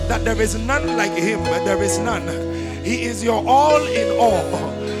that there is none like him. There is none. He is your all in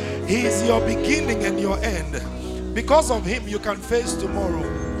all. He is your beginning and your end. Because of him, you can face tomorrow.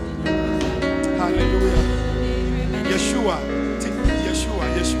 Hallelujah. Yeshua.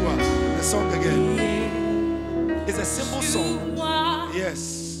 Yeshua. The song again. It's a simple song.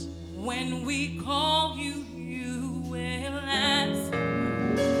 Yes. When we call you, you will answer.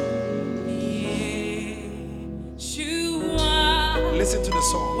 Yeshua. Listen to the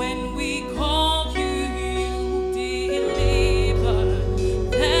song. When we call you, you deliver.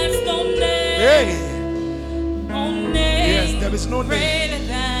 There's no name. Hey. No name. Yes, there is no name greater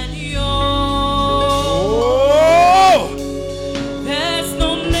than yours. Oh. There's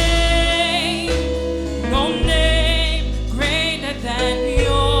no name greater than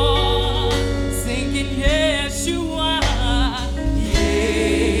yours. Singing Yeshua,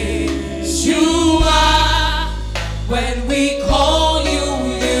 Yeshua. When we call you,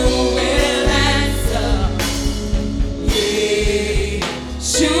 you will answer.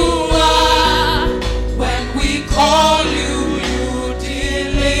 Yeshua. When we call you, you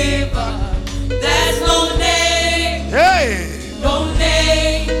deliver. There's no name. Hey. No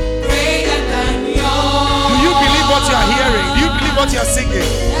name greater than yours. Do you believe what you are hearing? Do you believe what you are singing?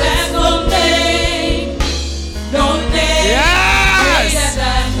 There's no name Yes. greater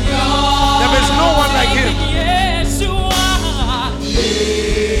than yours. There is no one like him. Yeshua,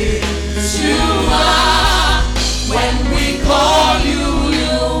 Yeshua. When we call you,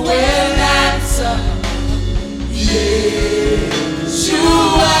 you will answer.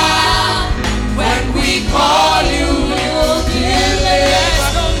 Yeshua. When we call you, you deliver.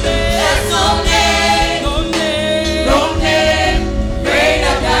 There's no name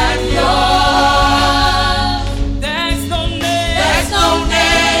greater than yours. There's no name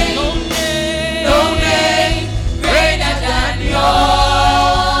greater than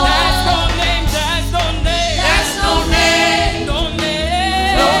yours. There's no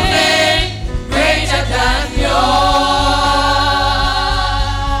name greater than yours.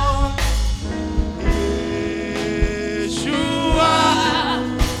 Yeshua.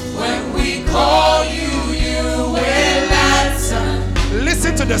 When we call you, you will answer.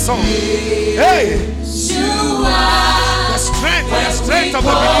 Listen to the song. Hey. Yeshua. The strength of the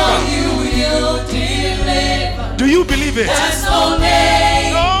Call believer. you, you deliver. Do you believe it? There's no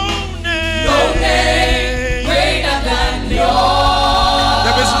name greater than yours.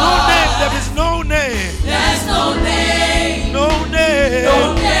 There is no name. There is no name. There's no name No name. No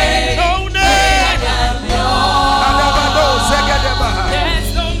name. No name. greater than yours. Adabado zegedeba. There's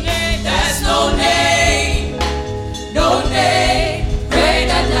no name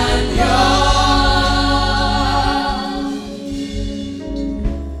greater than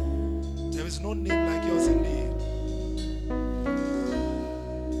yours. There is no name like yours indeed.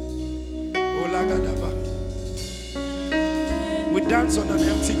 Olagadaba. We dance on an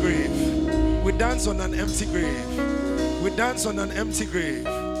empty grave. We dance on an empty grave. We dance on an empty grave.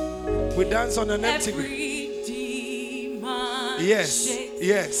 We dance on an empty grave. Every demon Yes. shakes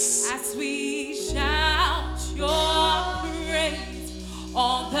Yes. as we shout your praise.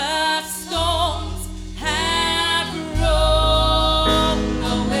 All the storms have rolled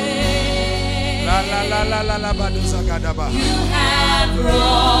away. La la la la la la baduzagadaba. You have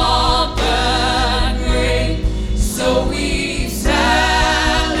rolled the grave, so we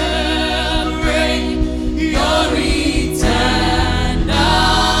celebrate your eternal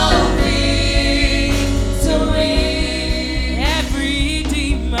victory. Every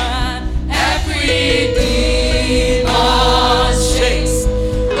demon shakes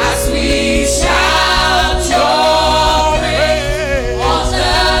as we shout your praise. All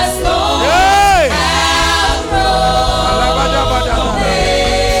the storms Hey! have rolled Alabadabadaba.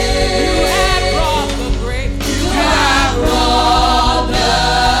 away. You have brought the grave. You have brought the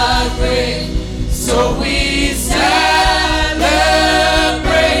grave. So we celebrate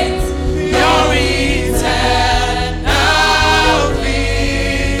your eternal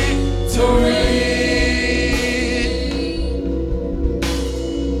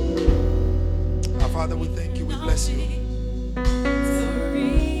victory. Our Father, we thank you. We bless you.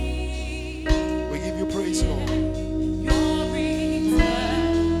 We give you praise, Lord.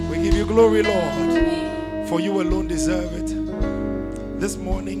 We give you glory, Lord. For you alone deserve it. This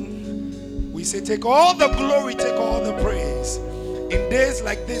morning, we say, take all the glory, take all the praise. In days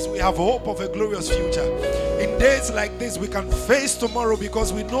like this, we have hope of a glorious future. In days like this, we can face tomorrow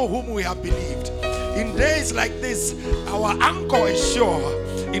because we know whom we have believed. In days like this, our anchor is sure.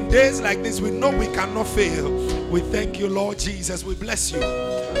 In days like this, we know we cannot fail. We thank you, Lord Jesus. We bless you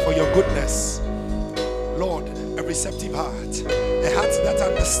for your goodness. Lord, every receptive heart, a heart that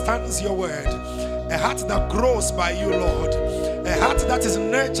understands your word, a heart that grows by you, Lord, a heart that is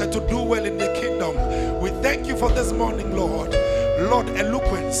nurtured to do well in the kingdom. We thank you for this morning, Lord. Lord,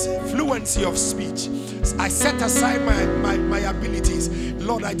 eloquence, fluency of speech. I set aside my abilities.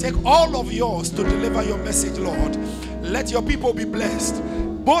 Lord, I take all of yours to deliver your message, Lord. Let your people be blessed,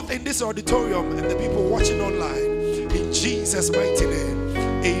 both in this auditorium and the people watching online. In Jesus' mighty name,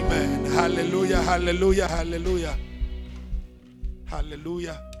 amen. Hallelujah, hallelujah, hallelujah.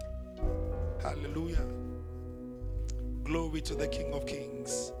 Hallelujah. Hallelujah. Glory to the King of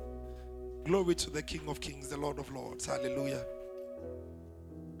Kings. Glory to the King of Kings, the Lord of Lords. Hallelujah.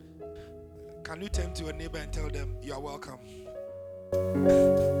 Can you turn to your neighbor and tell them you are welcome?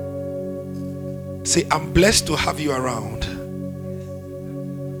 Say, I'm blessed to have you around.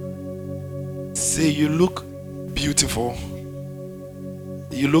 Say, you look beautiful.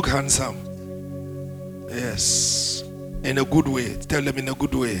 You look handsome. Yes. In a good way. Tell them in a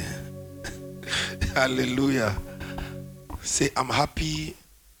good way. Hallelujah. Say, I'm happy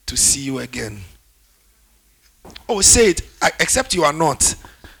to see you again. Oh, say it. Except you are not.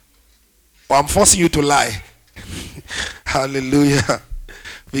 Or I'm forcing you to lie. Hallelujah.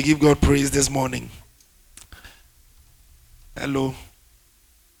 We give God praise this morning. Hello.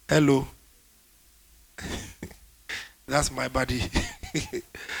 Hello. That's my body.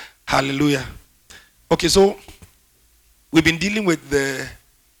 Hallelujah. Okay, so we've been dealing with the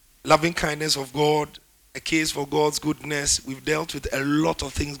loving kindness of God, a case for God's goodness. We've dealt with a lot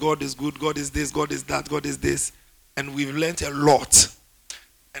of things. God is good, God is this, God is that, God is this. And we've learned a lot.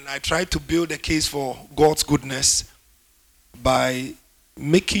 And I tried to build a case for God's goodness by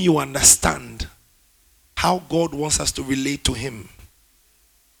making you understand how God wants us to relate to Him.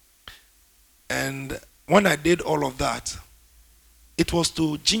 And when I did all of that, it was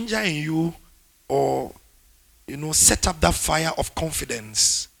to ginger in you, or set up that fire of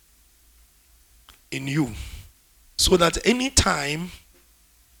confidence in you, so that anytime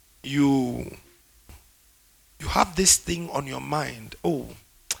you have this thing on your mind, oh,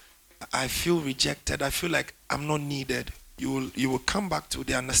 I feel rejected, I feel like I'm not needed, you will come back to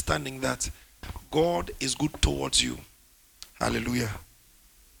the understanding that God is good towards you. Hallelujah.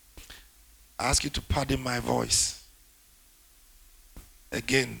 I ask you to pardon my voice.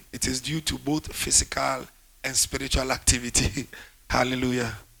 Again, it is due to both physical and spiritual activity.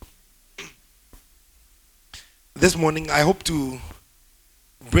 Hallelujah. This morning, I hope to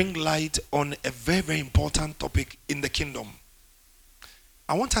bring light on a very, very important topic in the kingdom.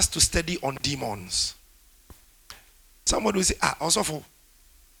 I want us to study on demons. Somebody will say, also for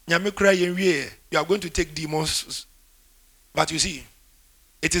you are going to take demons. But you see,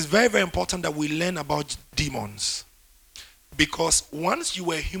 it is very, very important that we learn about demons. Because once you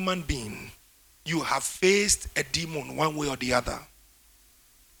were a human being, you have faced a demon one way or the other.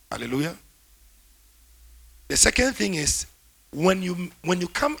 Hallelujah. The second thing is, when you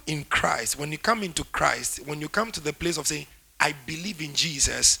come in Christ, when you come into Christ, when you come to the place of saying, I believe in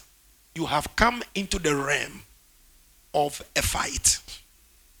Jesus, you have come into the realm of a fight.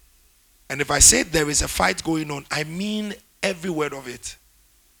 And if I say there is a fight going on, I mean every word of it.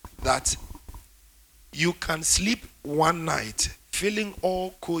 That you can sleep one night feeling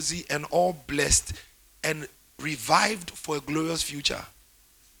all cozy and all blessed and revived for a glorious future.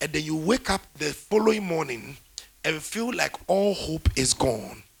 And then you wake up the following morning and feel like all hope is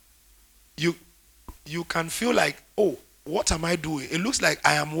gone. You can feel like, oh, what am I doing? It looks like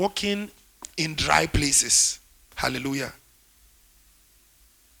I am walking in dry places. Hallelujah.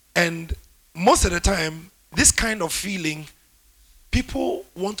 And most of the time, this kind of feeling, people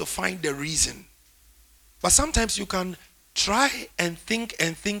want to find the reason. But sometimes you can try and think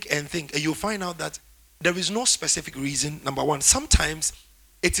and think and think, and you'll find out that there is no specific reason, number one. Sometimes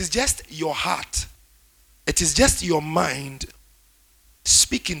it is just your heart. It is just your mind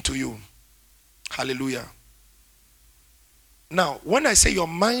speaking to you. Hallelujah. Now, when I say your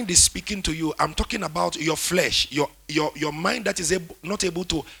mind is speaking to you, I'm talking about your flesh, your mind that is not able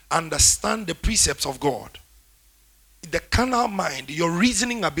to understand the precepts of God. The carnal mind, your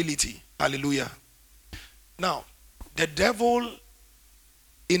reasoning ability. Hallelujah. Now, the devil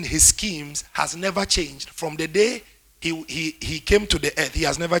in his schemes has never changed. From the day he came to the earth, he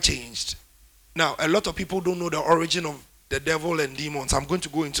has never changed. Now, a lot of people don't know the origin of the devil and demons. I'm going to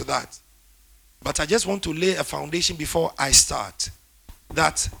go into that. But I just want to lay a foundation before I start.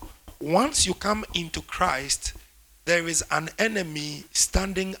 That once you come into Christ, there is an enemy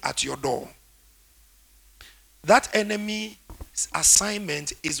standing at your door. That enemy's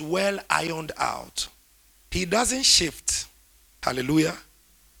assignment is well ironed out. He doesn't shift. Hallelujah.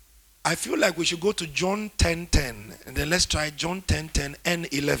 I feel like we should go to John 10:10, and then let's try John 10:10 and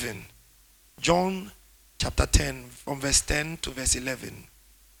 11. John chapter 10 from verse 10 to verse 11.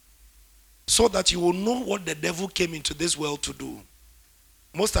 So that you will know what the devil came into this world to do.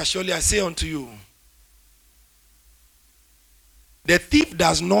 Most assuredly I say unto you, the thief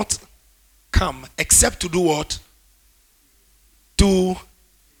does not come except to do what? To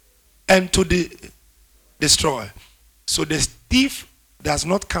destroy. So the thief does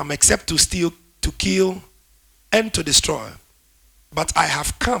not come except to steal, to kill, and to destroy. But I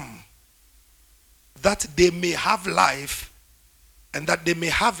have come that they may have life, and that they may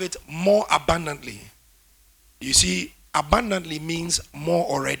have it more abundantly. You see, abundantly means more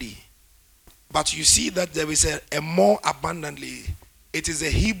already. But you see that there is a more abundantly. It is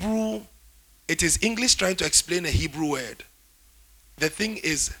English trying to explain a Hebrew word. The thing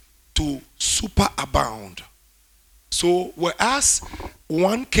is to superabound. So whereas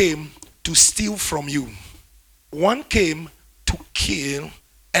one came to steal from you, one came to kill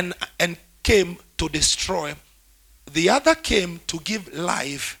and came to destroy, the other came to give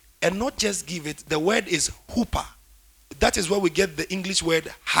life, and not just give it. The word is hooper. That is where we get the English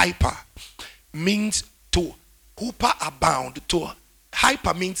word hyper. Means to hooper abound. To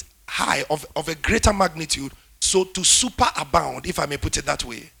hyper means high, of a greater magnitude. So to superabound, if I may put it that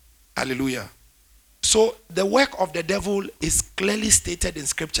way. Hallelujah. So the work of the devil is clearly stated in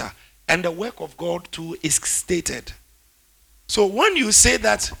scripture, and the work of God too is stated. So when you say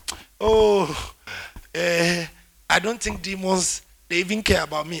that, I don't think demons, they even care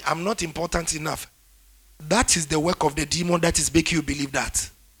about me, I'm not important enough, that is the work of the demon that is making you believe that.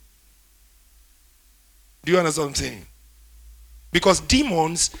 Do you understand what I'm saying? Because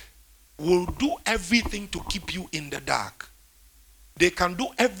demons will do everything to keep you in the dark. They can do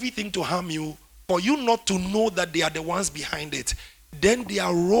everything to harm you, for you not to know that they are the ones behind it. Then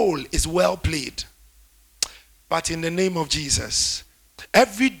their role is well played. But in the name of Jesus,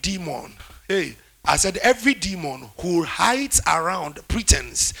 every demon, every demon who hides around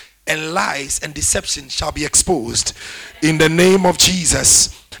pretense and lies and deception shall be exposed in the name of Jesus.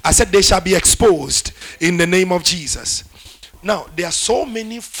 I said they shall be exposed in the name of Jesus. Now, there are so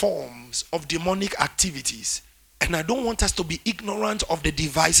many forms of demonic activities, and I don't want us to be ignorant of the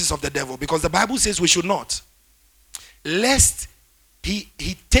devices of the devil, because the Bible says we should not, lest he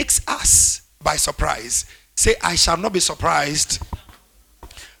takes us by surprise. Say, I shall not be surprised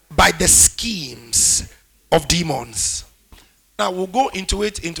by the schemes of demons. Now, we'll go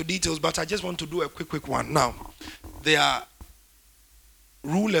into details, but I just want to do a quick one. Now, there are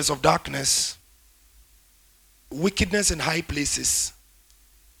rulers of darkness, wickedness in high places,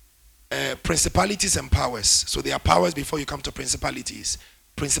 principalities and powers. So there are powers before you come to principalities.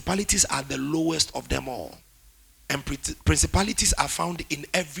 Principalities are the lowest of them all. And principalities are found in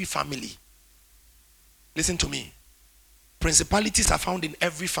every family. Listen to me. Principalities are found in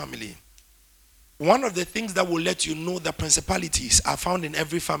every family. One of the things that will let you know that principalities are found in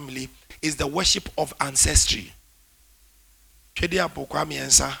every family is the worship of ancestry. Where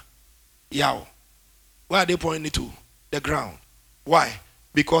are they pointing to? The ground. Why?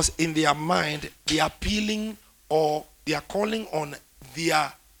 Because in their mind, they are appealing or they are calling on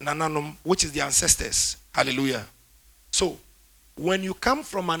their nananum, which is the ancestors. Hallelujah. So, when you come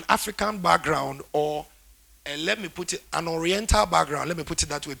from an African background or let me put it, an Oriental background, let me put it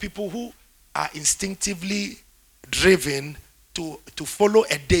that way, people who are instinctively driven to follow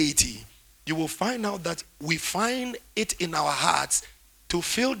a deity, you will find out that we find it in our hearts to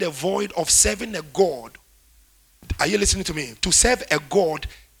fill the void of serving a God. Are you listening to me? To serve a God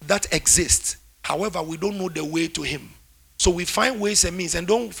that exists. However, we don't know the way to him. So we find ways and means. And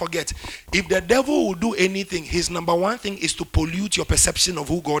don't forget, if the devil will do anything, his number one thing is to pollute your perception of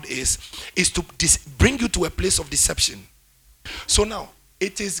who God is to bring you to a place of deception. So now,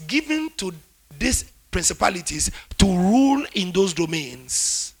 it is given to these principalities to rule in those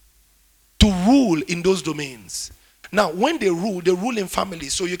domains. To rule in those domains. Now, when they rule in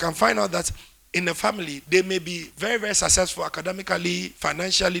families. So you can find out that in a family, they may be very, very successful academically,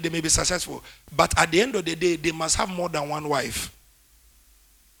 financially, they may be successful. But at the end of the day, they must have more than one wife.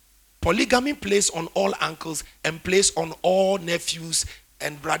 Polygamy plays on all uncles and plays on all nephews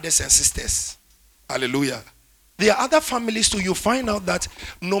and brothers and sisters. Hallelujah. There are other families too. You find out that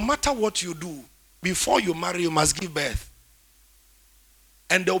no matter what you do, before you marry, you must give birth.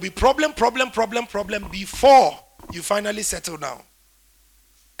 And there will be problem before you finally settle down.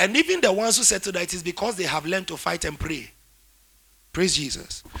 And even the ones who settle down, it is because they have learned to fight and pray. Praise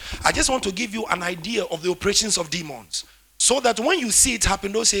Jesus. I just want to give you an idea of the operations of demons. So that when you see it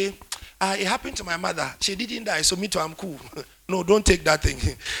happen, don't say, it happened to my mother. She didn't die, so me too, I'm cool. No, don't take that thing.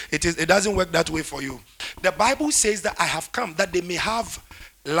 It doesn't work that way for you. The Bible says that I have come that they may have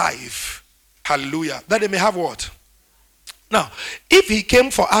life. Hallelujah. That they may have what? Now, if he came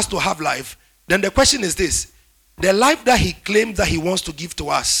for us to have life, then the question is this: the life that he claims that he wants to give to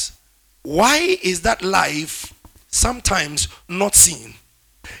us, why is that life sometimes not seen?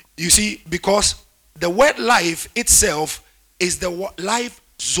 You see, because the word life itself is the life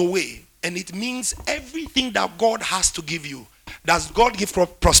Zoe, and it means everything that God has to give you. Does God give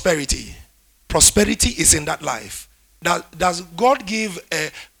prosperity? Prosperity is in that life. Does God give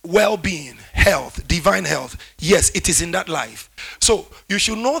well-being, health, divine health? Yes, it is in that life. So you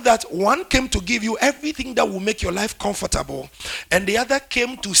should know that one came to give you everything that will make your life comfortable, and the other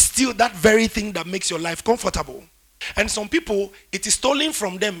came to steal that very thing that makes your life comfortable. And some people, it is stolen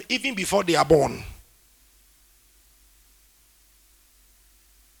from them even before they are born.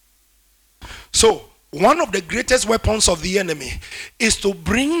 So one of the greatest weapons of the enemy is to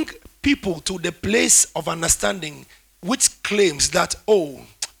bring people to the place of understanding, which claims that, oh,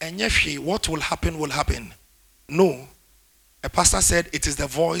 what will happen will happen. No. A pastor said it is the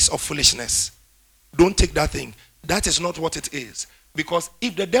voice of foolishness. Don't take that thing. That is not what it is. Because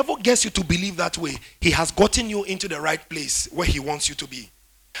if the devil gets you to believe that way, he has gotten you into the right place where he wants you to be.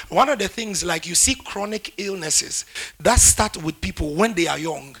 One of the things, like you see chronic illnesses that start with people when they are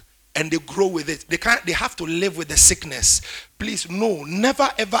young and they grow with it. They have to live with the sickness. Please, no, never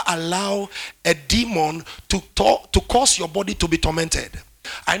ever allow a demon to cause your body to be tormented.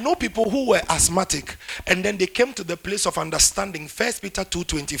 I know people who were asthmatic and then they came to the place of understanding. 1 Peter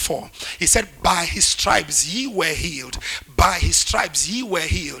 2:24. He said, by his stripes ye were healed. By his stripes ye were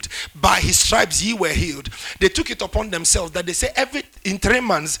healed. By his stripes ye were healed. They took it upon themselves that they say in 3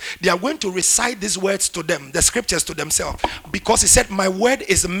 months they are going to recite these words to them, the scriptures to themselves, because he said, my word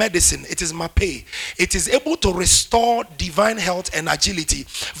is medicine. It is my pay. It is able to restore divine health and agility,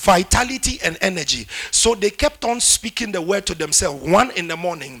 vitality and energy. So they kept on speaking the word to themselves, one in the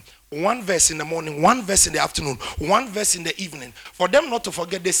morning, one verse in the morning, one verse in the afternoon, one verse in the evening. For them not to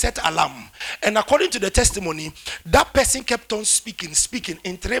forget, they set alarm. And according to the testimony, that person kept on speaking.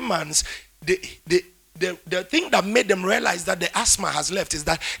 In 3 months, the thing that made them realize that the asthma has left is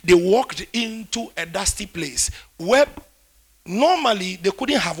that they walked into a dusty place where normally they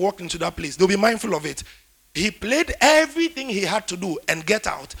couldn't have walked into that place. They'll be mindful of it. He played everything he had to do and got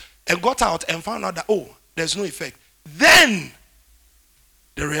out and found out that, oh, there's no effect. Then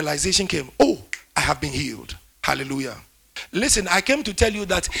the realization came, oh, I have been healed. Hallelujah. Listen, I came to tell you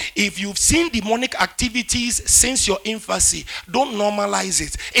that if you've seen demonic activities since your infancy, don't normalize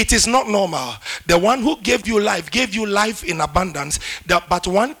it. It is not normal. The one who gave you life in abundance, but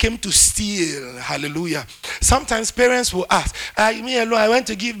one came to steal. Hallelujah. Sometimes parents will ask, me alone, I went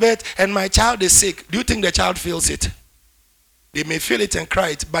to give birth and my child is sick. Do you think the child feels it? They may feel it and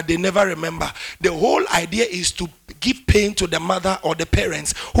cry it, but they never remember. The whole idea is to give pain to the mother or the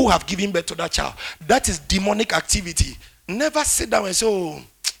parents who have given birth to that child. That is demonic activity. Never sit down and say,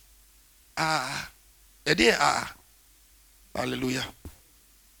 hallelujah.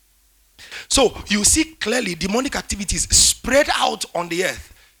 So you see clearly demonic activities spread out on the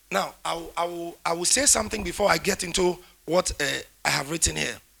earth. Now, I will say something before I get into what I have written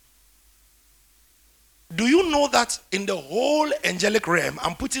here. Do you know that in the whole angelic realm,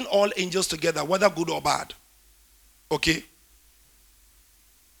 I'm putting all angels together, whether good or bad? Okay?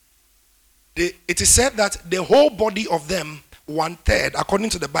 It is said that the whole body of them, 1/3, according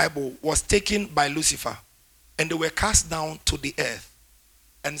to the Bible, was taken by Lucifer. And they were cast down to the earth.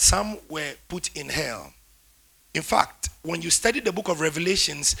 And some were put in hell. In fact, when you study the book of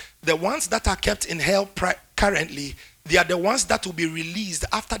Revelations, the ones that are kept in hell currently, they are the ones that will be released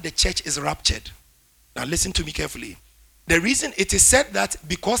after the church is raptured. Now listen to me carefully. The reason it is said that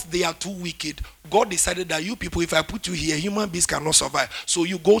because they are too wicked, God decided that you people, if I put you here, human beings cannot survive. So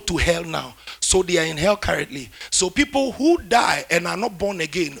you go to hell now. So they are in hell currently. So people who die and are not born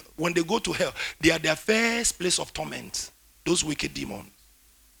again, when they go to hell, they are their first place of torment. Those wicked demons.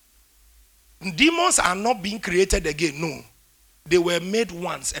 Demons are not being created again. No. They were made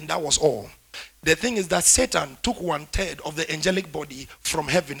once and that was all. The thing is that Satan took 1/3 of the angelic body from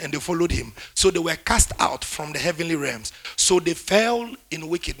heaven and they followed him. So they were cast out from the heavenly realms. So they fell in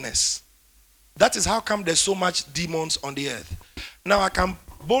wickedness. That is how come there's so much demons on the earth. Now I can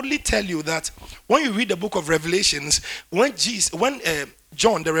boldly tell you that when you read the book of Revelations, when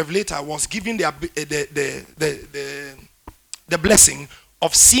John the Revelator was given the blessing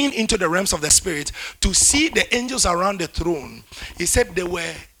of seeing into the realms of the spirit to see the angels around the throne, he said there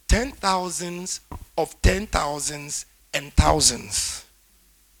were 10,000s of 10,000s and thousands.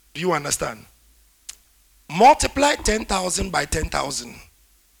 Do you understand? Multiply 10,000 by 10,000.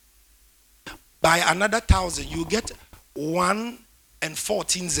 By another 1,000, you get 1 and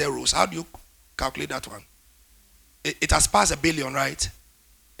 14 zeros. How do you calculate that one? It has passed 1 billion, right?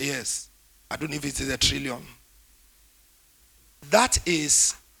 Yes. I don't know if it is 1 trillion. That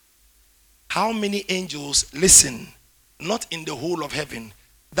is how many angels listen, not in the whole of heaven.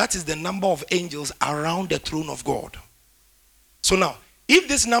 That is the number of angels around the throne of God. So now, if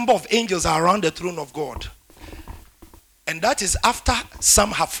this number of angels are around the throne of God, and that is after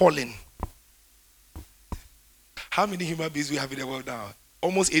some have fallen, how many human beings we have in the world now?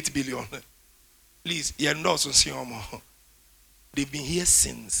 Almost 8 billion. Please, you're not so more. They've been here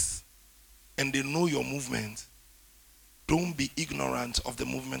since, and they know your movement. Don't be ignorant of the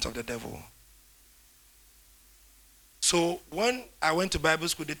movement of the devil. So when I went to Bible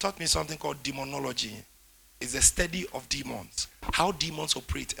school, they taught me something called demonology. It's the study of demons, how demons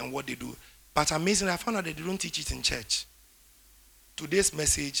operate and what they do. But amazingly, I found out that they don't teach it in church. Today's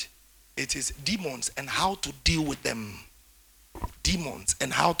message, it is demons and how to deal with them. Demons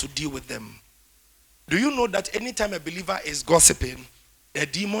and how to deal with them. Do you know that anytime a believer is gossiping, a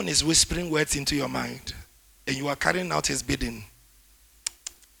demon is whispering words into your mind and you are carrying out his bidding?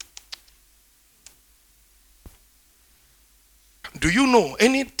 Do you know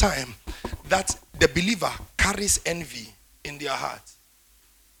anytime that the believer carries envy in their heart?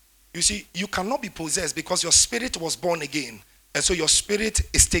 You see, you cannot be possessed because your spirit was born again, and so your spirit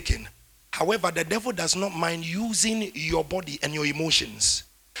is taken. However, the devil does not mind using your body and your emotions.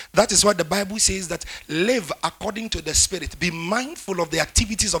 That is why the Bible says that live according to the spirit. Be mindful of the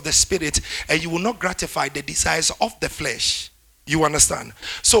activities of the spirit, and you will not gratify the desires of the flesh. You understand?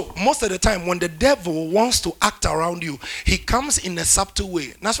 So most of the time when the devil wants to act around you, he comes in a subtle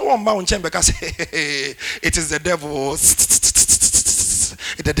way. That's what I'm bound because it is the devil.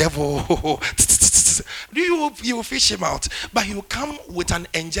 The devil. You fish him out, but he will come with an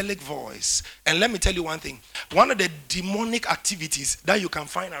angelic voice. And let me tell you one thing. One of the demonic activities that you can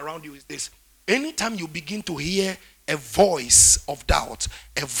find around you is this. Anytime you begin to hear a voice of doubt,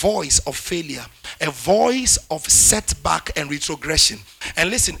 a voice of failure, a voice of setback and retrogression. And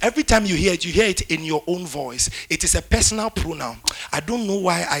listen, every time you hear it in your own voice. It is a personal pronoun. I don't know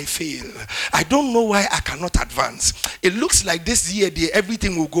why I fail. I don't know why I cannot advance. It looks like this year,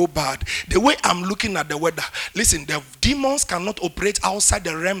 everything will go bad. The way I'm looking at the weather. Listen, the demons cannot operate outside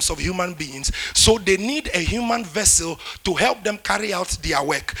the realms of human beings. So they need a human vessel to help them carry out their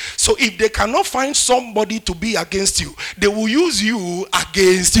work. So if they cannot find somebody to be against you, they will use you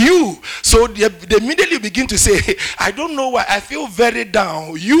against you. So they immediately begin to say, I don't know why I feel very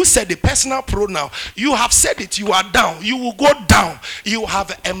down. You said the personal pronoun. You have said it. You are down. You will go down. You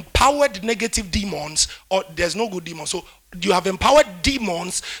have empowered negative demons, or there's no good demons. So you have empowered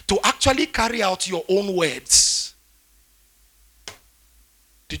demons to actually carry out your own words.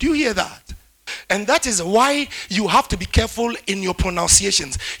 Did you hear that? And that is why you have to be careful in your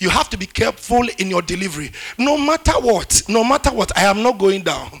pronunciations. You have to be careful in your delivery. No matter what, I am not going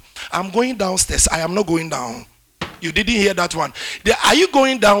down. I'm going downstairs. I am not going down. You didn't hear that one. Are you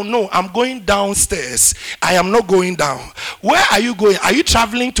going down? No, I'm going downstairs. I am not going down. Where are you going? Are you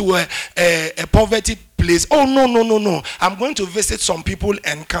traveling to a poverty place? Oh, no. I'm going to visit some people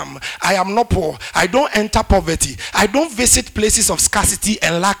and come. I am not poor. I don't enter poverty. I don't visit places of scarcity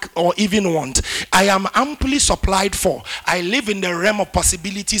and lack or even want. I am amply supplied for. I live in the realm of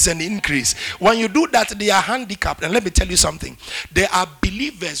possibilities and increase. When you do that, they are handicapped. And let me tell you something. There are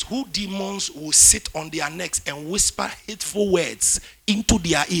believers who demons will sit on their necks and whisper hateful words into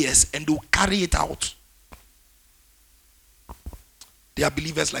their ears, and they'll carry it out. There are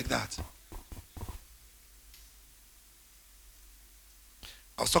believers like that.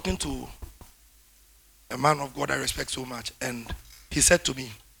 I was talking to a man of God I respect so much, and he said to me,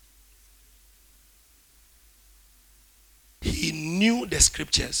 he knew the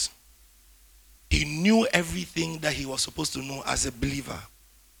scriptures. He knew everything that he was supposed to know as a believer.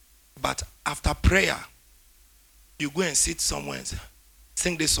 But after prayer, you go and sit somewhere and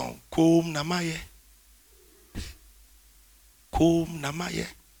sing this song. Kom namaye. Kom namaye.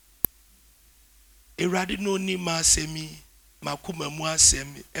 Eradi no ni ma semi. Makuma mua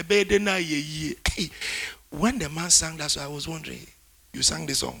semi. Ebede na ye. When the man sang that song, I was wondering, you sang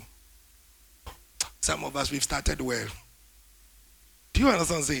this song. Some of us, we've started well. Do you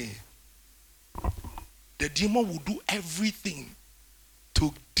understand what I'm saying? The demon will do everything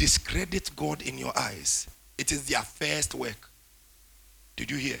to discredit God in your eyes. It is their first work.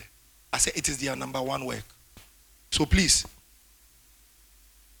 Did you hear? I said it is their number one work. So please,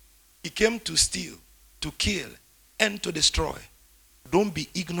 he came to steal, to kill, and to destroy. Don't be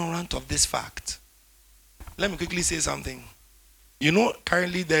ignorant of this fact. let me quickly say something. You know,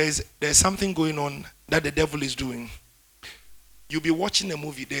 currently there's something going on that the devil is doing. You'll be watching a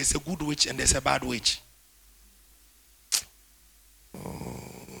movie, there's a good witch and there's a bad witch.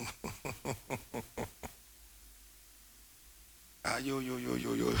 Oh. Yo.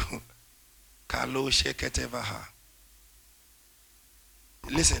 Kalo sheketevaha.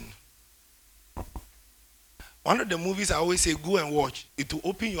 Listen. One of the movies I always say go and watch, it will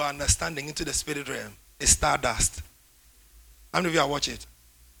open your understanding into the spirit realm. It's Stardust. How many of you have watched it?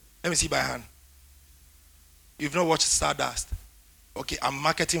 Let me see by hand. You've not watched Stardust? Okay, I'm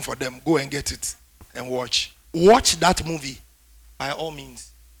marketing for them. Go and get it and watch. Watch that movie. By all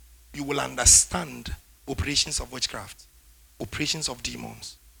means, you will understand operations of witchcraft, operations of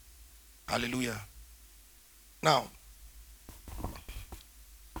demons. Hallelujah. Now,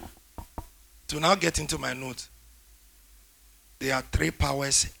 to now get into my note, there are 3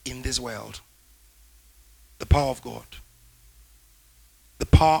 powers in this world. The power of God, the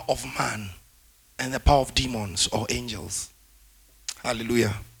power of man, and the power of demons or angels.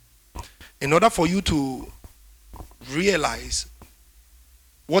 Hallelujah. In order for you to realize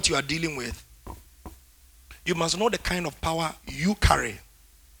what you are dealing with, you must know the kind of power you carry.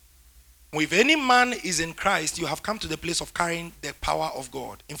 If any man is in Christ, you have come to the place of carrying the power of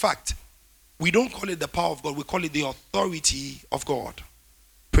God. In fact, we don't call it the power of God, we call it the authority of God.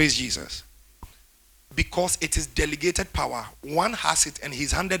 Praise Jesus. Because it is delegated power. One has it and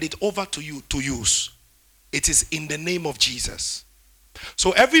he's handed it over to you to use. It is in the name of Jesus.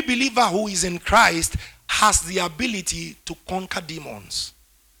 So every believer who is in Christ has the ability to conquer demons.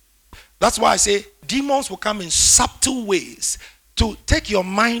 That's why I say demons will come in subtle ways to take your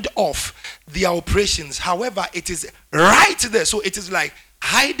mind off their operations. However, it is right there. So it is like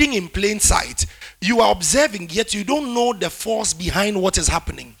hiding in plain sight. You are observing, yet you don't know the force behind what is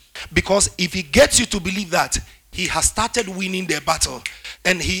happening. Because if he gets you to believe that, he has started winning the battle.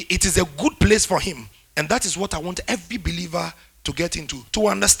 And it is a good place for him. And that is what I want every believer to get into. To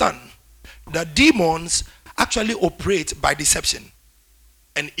understand that demons actually operate by deception.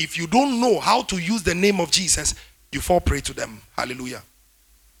 And if you don't know how to use the name of Jesus, you fall prey to them. Hallelujah.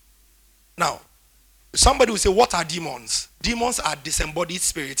 Now, somebody will say, what are demons? Demons are disembodied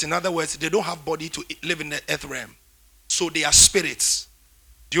spirits. In other words, they don't have body to live in the earth realm. So they are spirits.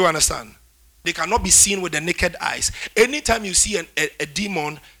 Do you understand? They cannot be seen with the naked eyes. Anytime you see a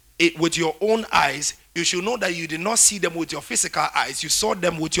demon with your own eyes, you should know that you did not see them with your physical eyes. You saw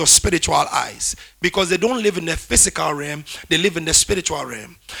them with your spiritual eyes. Because they don't live in the physical realm, they live in the spiritual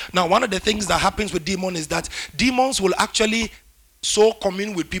realm. Now, one of the things that happens with demons is that demons will actually so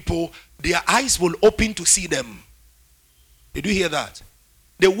commune with people, their eyes will open to see them. Did you hear that?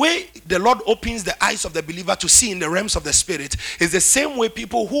 The way the Lord opens the eyes of the believer to see in the realms of the spirit is the same way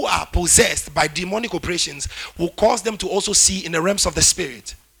people who are possessed by demonic operations will cause them to also see in the realms of the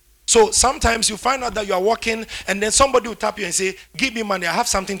spirit. So sometimes you find out that you are walking and then somebody will tap you and say, give me money, I have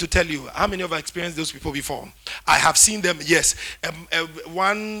something to tell you. How many of you have experienced those people before? I have seen them, yes.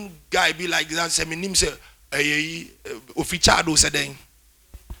 One guy be like that, say, my name say,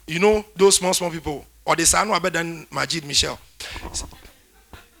 you know, those small people. Or the son better than Majid Michel.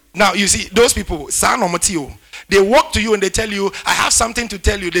 Now, you see, those people, San or Mateo, they walk to you and they tell you, I have something to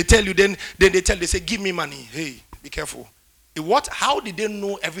tell you. They tell you, then they say, give me money. Hey, be careful. How did they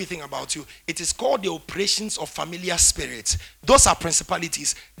know everything about you? It is called the operations of familiar spirits. Those are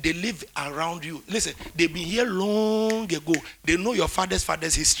principalities. They live around you. Listen, they've been here long ago. They know your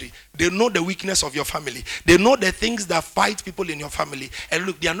father's history. They know the weakness of your family. They know the things that fight people in your family. And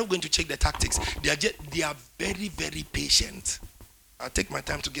look, they are not going to check the tactics. They are very, very patient. I'll take my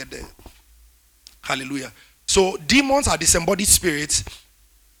time to get there. Hallelujah. So demons are disembodied spirits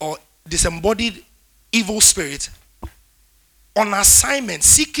or disembodied evil spirits on assignment,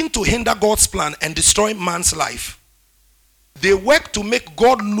 seeking to hinder God's plan and destroy man's life. They work to make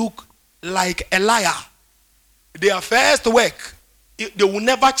God look like a liar. Their first work, they will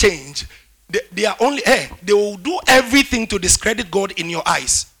never change. They are only they will do everything to discredit God in your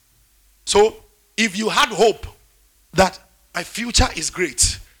eyes. So if you had hope that my future is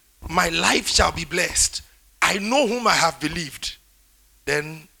great, my life shall be blessed, I know whom I have believed,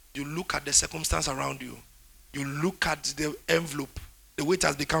 then you look at the circumstance around you. You look at the envelope, the weight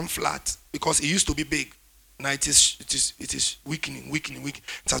has become flat because it used to be big. Now it is weakening.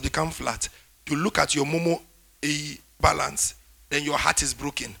 It has become flat. You look at your Momo balance, then your heart is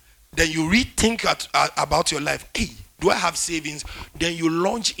broken. Then you rethink about your life. Hey, do I have savings? Then you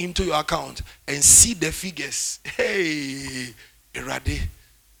launch into your account and see the figures. Hey, Erade.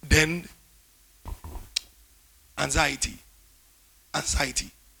 Then anxiety.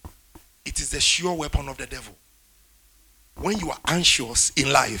 It is the sure weapon of the devil. When you are anxious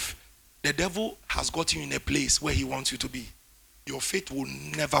in life, the devil has got you in a place where he wants you to be. Your faith will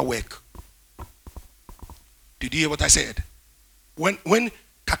never work. Did you hear what I said? When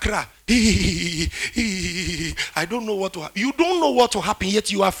Kakra, I don't know what to happen. You don't know what to happen,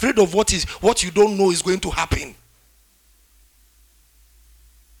 yet you are afraid of what you don't know is going to happen.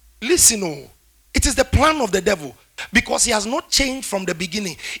 Listen, it is the plan of the devil. Because he has not changed from the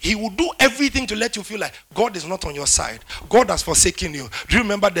beginning. He will do everything to let you feel like God is not on your side. God has forsaken you. Do you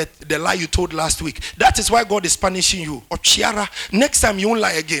remember the lie you told last week? That is why God is punishing you. Or Chiara, next time you won't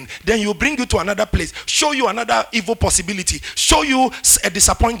lie again. Then he'll bring you to another place. Show you another evil possibility. Show you a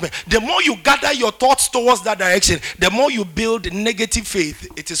disappointment. The more you gather your thoughts towards that direction, the more you build negative faith.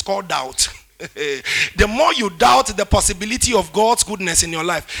 It is called doubt. The more you doubt the possibility of God's goodness in your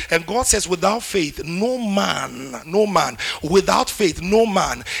life. And God says, without faith, no man, without faith, no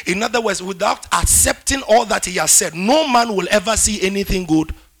man. In other words, without accepting all that he has said, no man will ever see anything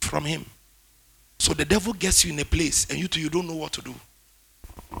good from him. So the devil gets you in a place and you don't know what to do.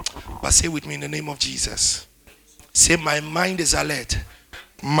 But say with me, in the name of Jesus. Say, my mind is alert.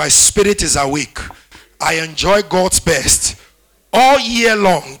 My spirit is awake. I enjoy God's best all year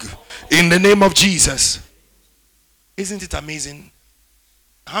long. In the name of Jesus. Isn't it amazing?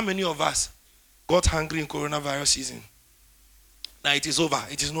 How many of us got hungry in coronavirus season? Now it is over.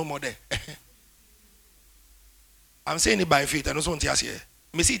 It is no more there. I'm saying it by faith. I don't want to ask here.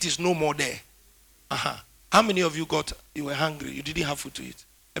 Me see it is no more there. How many of you were hungry? You didn't have food to eat.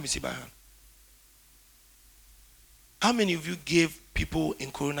 Let me see by hand. How many of you gave people in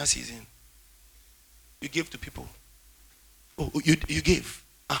corona season? You gave to people. Oh, you gave.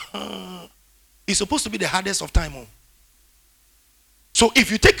 It's supposed to be the hardest of time. So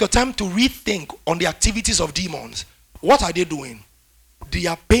if you take your time to rethink on the activities of demons, what are they doing? They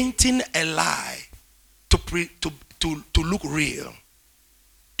are painting a lie to look real.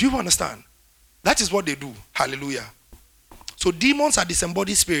 Do you understand? That is what they do. Hallelujah. So demons are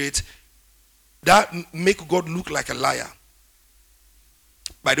disembodied spirits that make God look like a liar.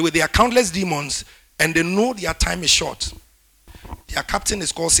 By the way, there are countless demons and they know their time is short. Their captain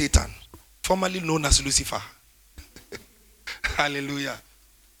is called Satan, formerly known as Lucifer. Hallelujah.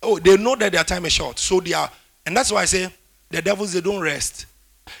 Oh, they know that their time is short. So they are, and that's why I say the devils, they don't rest.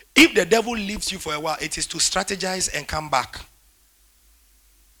 If the devil leaves you for a while, it is to strategize and come back.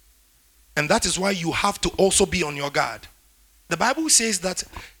 And that is why you have to also be on your guard. The Bible says that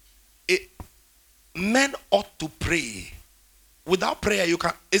men ought to pray. Without prayer,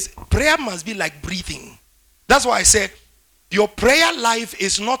 prayer must be like breathing. That's why I said, your prayer life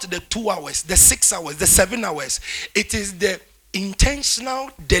is not the 2 hours, the 6 hours, the 7 hours. It is the intentional,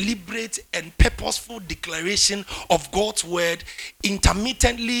 deliberate, and purposeful declaration of God's word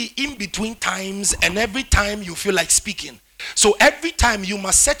intermittently in between times and every time you feel like speaking. So every time you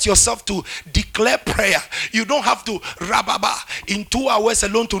must set yourself to declare prayer. You don't have to rababa in 2 hours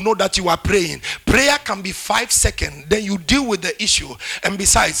alone to know that you are praying. Prayer can be 5 seconds. Then you deal with the issue. And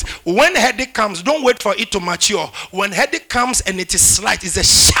besides, when headache comes, don't wait for it to mature. When headache comes and it is slight, it's a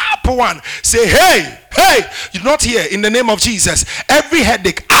sharp one. Say, hey, you're not here in the name of Jesus. Every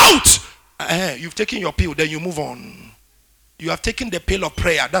headache out. You've taken your pill, then you move on. You have taken the pill of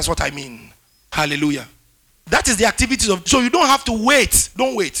prayer. That's what I mean. Hallelujah. That is the activities of, so you don't have to wait.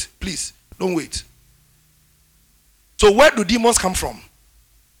 Don't wait, please. Don't wait. So where do demons come from?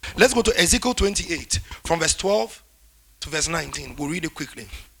 Let's go to Ezekiel 28 from verse 12 to verse 19. We'll read it quickly.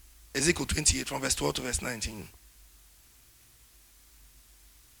 Ezekiel 28 from verse 12 to verse 19.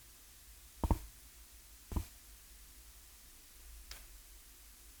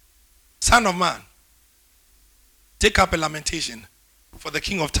 Son of man, take up a lamentation for the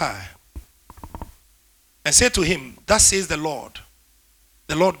king of Tyre. And say to him, thus says the Lord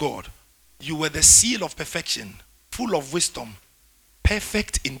God, you were the seal of perfection, full of wisdom,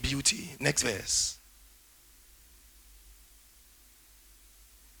 perfect in beauty. Next verse.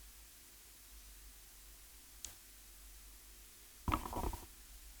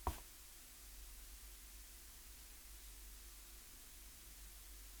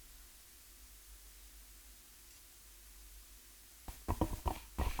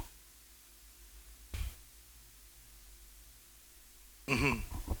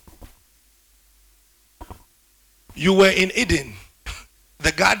 You were in Eden,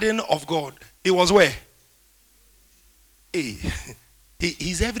 the garden of God. He was where?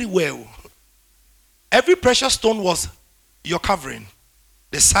 He's everywhere. Every precious stone was your covering.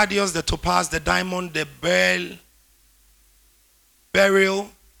 The sardius, the topaz, the diamond, the beryl,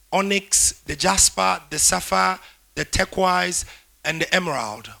 onyx, the jasper, the sapphire, the turquoise, and the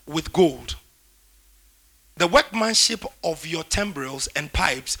emerald with gold. The workmanship of your timbrels and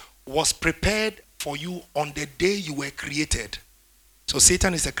pipes was prepared for you on the day you were created. So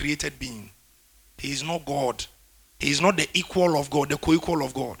Satan is a created being. He is not God. He is not the equal of God, the co-equal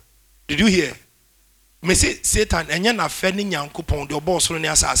of God. Did you hear? Me say Satan enye na fe ni Nyankopon de obo soro ni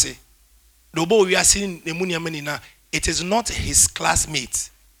asase. De obo wi ase ne mu niam ni na, it is not his classmate.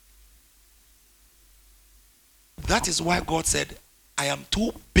 That is why God said, I am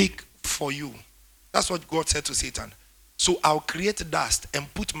too big for you. That's what God said to Satan. So I'll create dust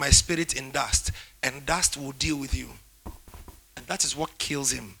and put my spirit in dust, and dust will deal with you. And that is what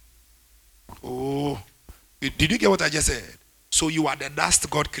kills him. Oh, did you get what I just said? So you are the dust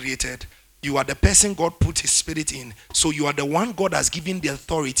God created. You are the person God put his spirit in. So you are the one God has given the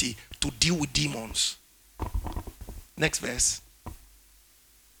authority to deal with demons. Next verse.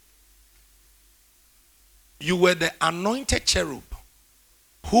 You were the anointed cherub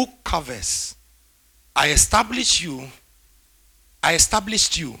who covers. I established you.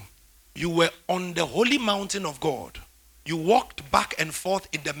 You were on the holy mountain of God. You walked back and forth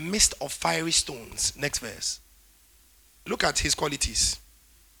in the midst of fiery stones. Next verse. Look at his qualities.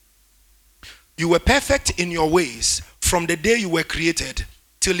 You were perfect in your ways from the day you were created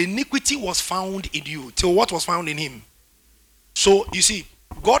till iniquity was found in you. Till what was found in him? So you see,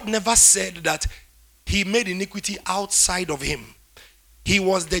 God never said that he made iniquity outside of him. He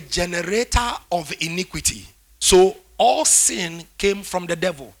was the generator of iniquity. So all sin came from the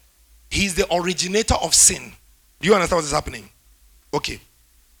devil. He's the originator of sin. Do you understand what is happening? Okay.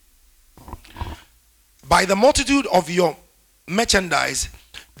 By the multitude of your merchandise,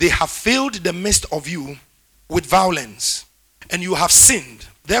 they have filled the midst of you with violence, and you have sinned.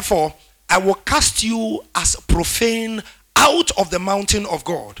 Therefore, I will cast you as profane out of the mountain of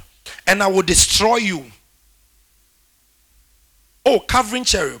God, and I will destroy you. Oh, covering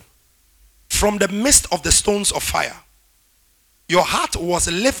cherub, from the midst of the stones of fire. Your heart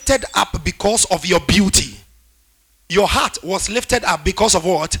was lifted up because of your beauty. Your heart was lifted up because of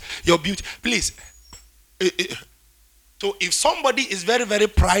what? Your beauty. Please. So if somebody is very, very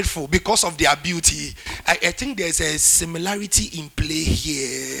prideful because of their beauty, I think there's a similarity in play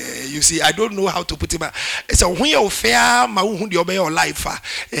here. You see, I don't know how to put it back. So when you're fair, your life.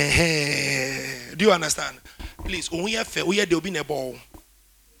 Do you understand? Please, when you're fair,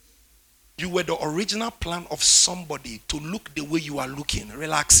 you were the original plan of somebody to look the way you are looking.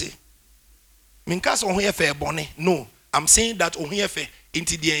 Relax it. No, I'm saying that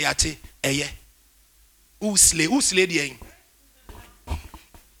into the yate. Who slay the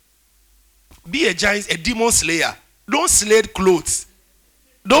Be a giant, a demon slayer. Don't slay clothes.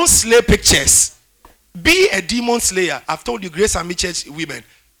 Don't slay pictures. Be a demon slayer. I've told you, Grace Army Church women,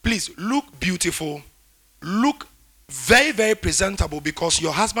 please look beautiful. Look very, very presentable, because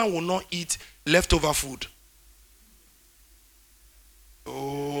your husband will not eat leftover food.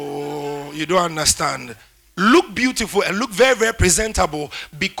 Oh, you don't understand. Look beautiful and look very, very presentable,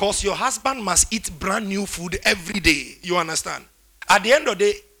 because your husband must eat brand new food every day. You understand? At the end of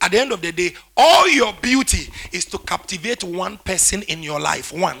the day, all your beauty is to captivate one person in your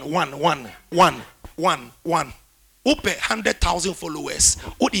life. One. Upe 100,000 followers.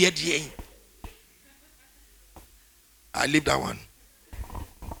 I leave that one.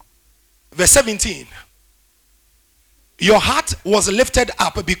 Verse 17. Your heart was lifted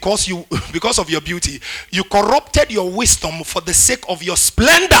up because of your beauty. You corrupted your wisdom for the sake of your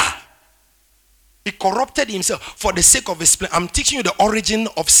splendor. He corrupted himself for the sake of his splendor. I'm teaching you the origin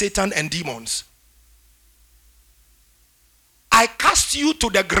of Satan and demons. I cast you to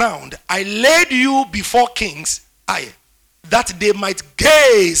the ground. I laid you before kings, that they might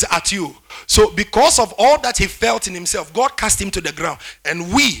gaze at you. So because of all that he felt in himself, God cast him to the ground.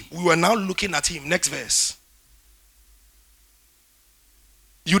 And we were now looking at him. Next verse.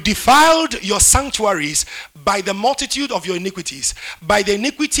 You defiled your sanctuaries by the multitude of your iniquities, by the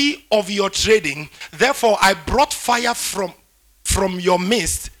iniquity of your trading. Therefore, I brought fire from your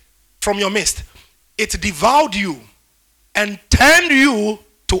midst. It devoured you and turned you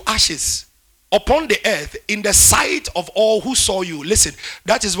to ashes upon the earth in the sight of all who saw you. Listen,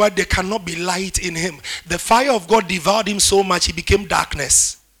 that is why there cannot be light in him. The fire of God devoured him so much he became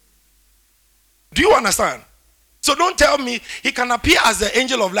darkness. Do you understand? So don't tell me he can appear as the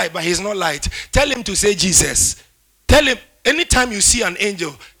angel of light, but he's not light. Tell him to say Jesus. Tell him, anytime you see an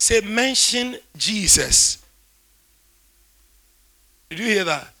angel, say, mention Jesus. Did you hear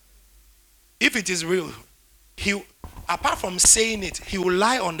that? If it is real, apart from saying it, he will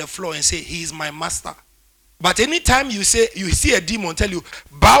lie on the floor and say, he is my master. But anytime you see a demon tell you,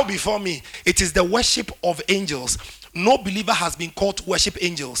 bow before me, it is the worship of angels. No believer has been called to worship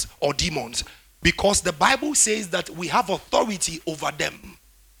angels or demons, because the Bible says that we have authority over them.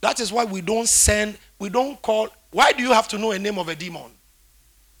 That is why we don't call. Why do you have to know a name of a demon?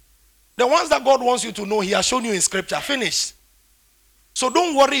 The ones that God wants you to know, He has shown you in Scripture. Finish. So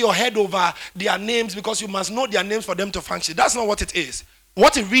don't worry your head over their names, because you must know their names for them to function. That's not what it is.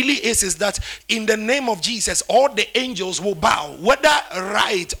 What it really is that in the name of Jesus, all the angels will bow, whether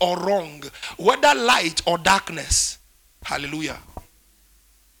right or wrong, whether light or darkness. Hallelujah.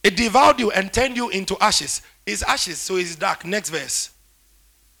 It devoured you and turned you into ashes. It's ashes, so it's dark. Next verse.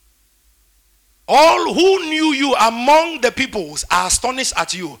 All who knew you among the peoples are astonished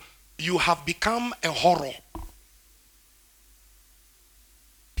at you. You have become a horror.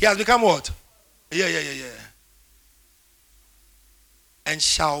 He has become what? Yeah. And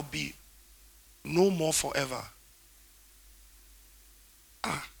shall be no more forever.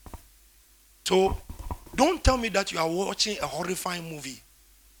 So don't tell me that you are watching a horrifying movie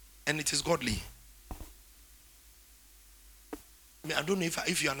and it is godly. I don't know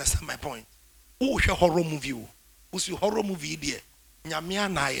if you understand my point. Who is a horror movie? Who's a horror movie there?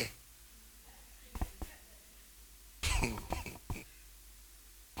 Nyamia nae.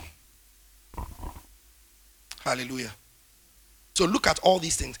 Hallelujah. So look at all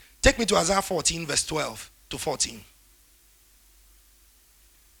these things. Take me to Isaiah 14 verse 12 to 14.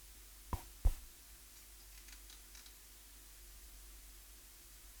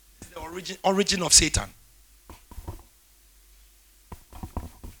 This is the origin of Satan.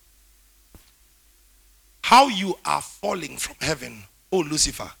 How you are falling from heaven, O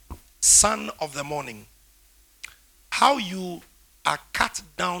Lucifer, son of the morning. How you are cut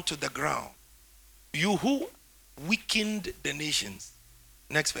down to the ground, you who weakened the nations.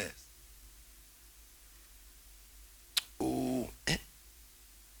 Next verse. Oh.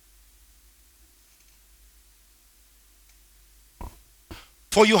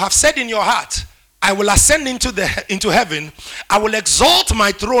 For you have said in your heart, I will ascend into heaven. I will exalt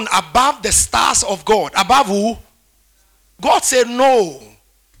my throne above the stars of God. Above who? God said no.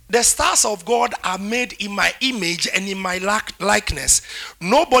 The stars of God are made in my image and in my likeness.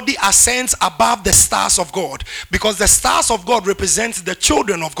 Nobody ascends above the stars of God, because the stars of God represent the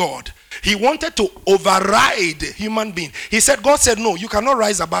children of God. He wanted to override human being. God said, no, you cannot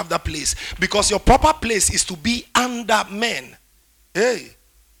rise above that place, because your proper place is to be under men. Hey.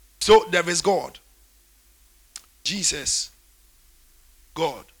 So there is God, Jesus,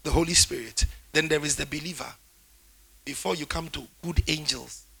 God, the Holy Spirit. Then there is the believer. Before you come to good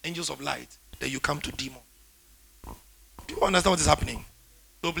angels of light, then you come to demon. Do you understand what is happening?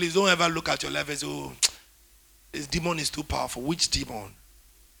 So please don't ever look at your life as, oh, this demon is too powerful. Which demon?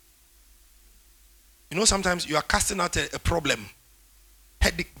 You know, sometimes you are casting out a problem.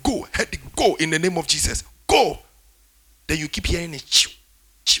 Headache, go in the name of Jesus. Go. Then you keep hearing it. Chew.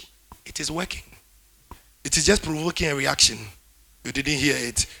 It is working. It is just provoking a reaction. You didn't hear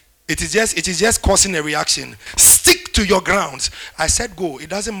it. It is just causing a reaction. Stick to your grounds. I said go. It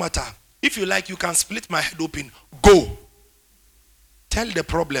doesn't matter. If you like, you can split my head open. Go. Tell the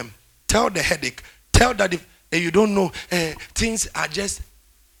problem. Tell the headache. Tell that if you don't know, things are just...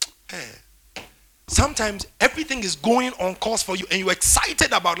 Sometimes everything is going on course for you and you're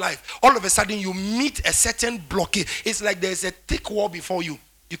excited about life. All of a sudden you meet a certain blockade. It's like there's a thick wall before you.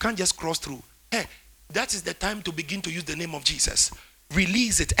 You can't just cross through. That is the time to begin to use the name of Jesus.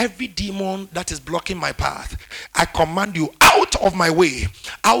 Release it. Every demon that is blocking my path, I command you out of my way.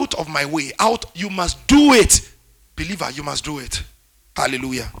 Out of my way. Out. You must do it. Believer, you must do it.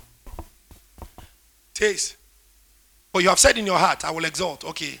 Hallelujah. Taste. For you have said in your heart, I will exalt.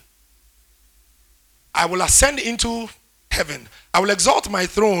 Okay. I will ascend into heaven. I will exalt my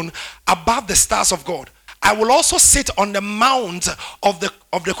throne above the stars of God. I will also sit on the mount of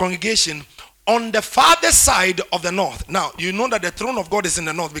the congregation on the farther side of the north. Now, you know that the throne of God is in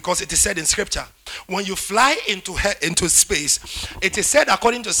the north, because it is said in scripture, when you fly into space, it is said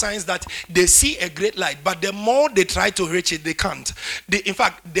according to science that they see a great light, but the more they try to reach it, they can't. In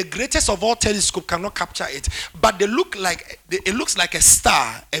fact, the greatest of all telescope cannot capture it, but it looks like a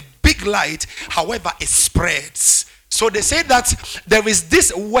star, a big light. However, it spreads. So they say that there is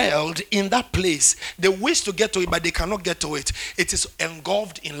this world in that place. They wish to get to it, but they cannot get to it. It is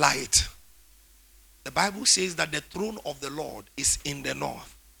engulfed in light. The Bible says that the throne of the Lord is in the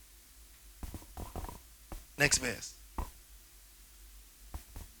north. Next verse.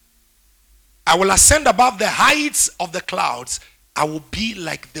 I will ascend above the heights of the clouds. I will be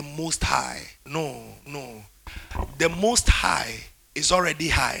like the Most High. No. The Most High is already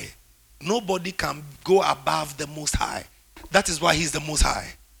high. Nobody can go above the Most High. That is why he's the Most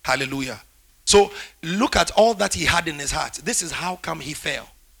High. Hallelujah. So look at all that he had in his heart. This is how come he fell.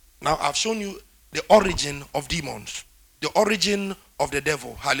 Now I've shown you the origin of demons, the origin of the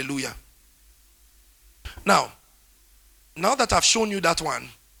devil. Hallelujah. Now that I've shown you that one,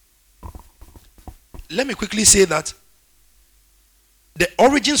 let me quickly say that the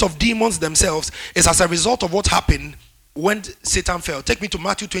origins of demons themselves is as a result of what happened when Satan fell. Take me to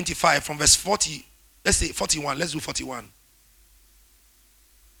Matthew 25 from verse 40. Let's say 41. Let's do 41.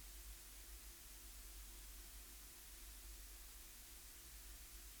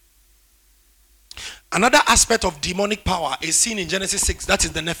 Another aspect of demonic power is seen in Genesis 6. That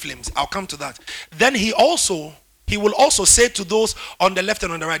is the Nephilims. I'll come to that. Then he will also say to those on the left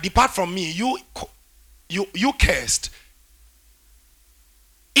and on the right, depart from me, you cursed,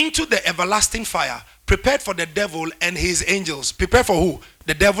 into the everlasting fire, prepared for the devil and his angels. Prepared for who?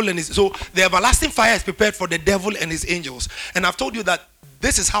 The devil and his. So the everlasting fire is prepared for the devil and his angels. And I've told you that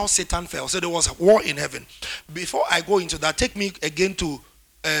this is how Satan fell. So there was war in heaven. Before I go into that, take me again to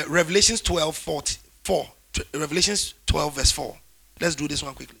Revelations 12:4. Revelations 12 verse 4. Let's do this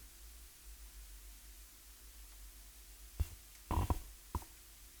one quickly.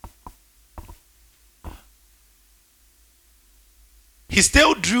 He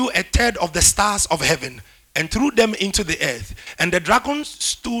still drew a third of the stars of heaven and threw them into the earth. And the dragon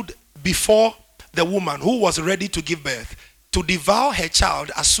stood before the woman who was ready to give birth, to devour her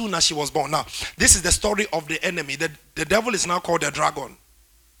child as soon as she was born. Now, this is the story of the enemy. The devil is now called the dragon.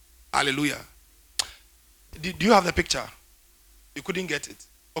 Hallelujah. Do you have the picture? You couldn't get it.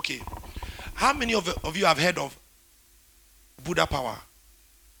 Okay. How many of you have heard of Buddha power?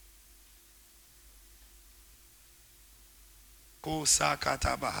 How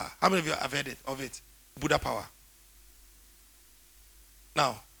many of you have heard of it? Buddha power.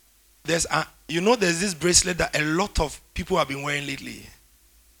 Now, there's this bracelet that a lot of people have been wearing lately.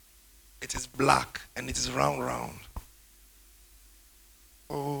 It is black and it is round.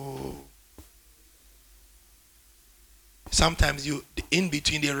 Oh. Sometimes in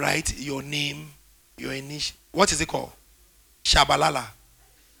between they write your name, your initial. What is it called? Shabalala.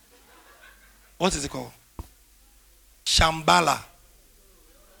 What is it called? Shambhala.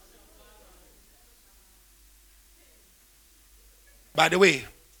 By the way,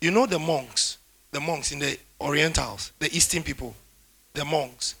 you know the monks in the Orientals, the Eastern people, the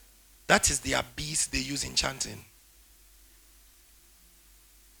monks, that is their beast they use in chanting.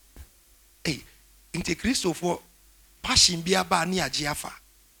 Hey, into Christopher,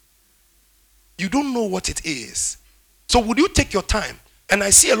 you don't know what it is. So would you take your time? And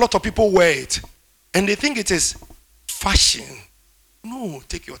I see a lot of people wear it and they think it is fashion. No,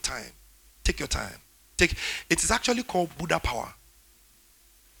 take your time. Take your time. It is actually called Buddha power.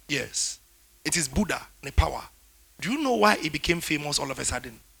 Yes. It is Buddha, the power. Do you know why it became famous all of a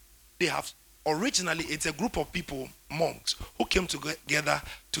sudden? Originally, it's a group of people, monks, who came together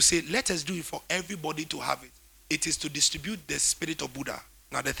to say, let us do it for everybody to have it. It is to distribute the spirit of Buddha.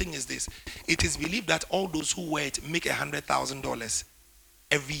 Now the thing is this. It is believed that all those who wear it make $100,000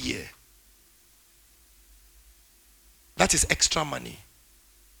 every year. That is extra money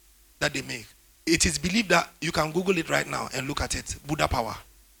that they make. It is believed that you can Google it right now and look at it. Buddha power.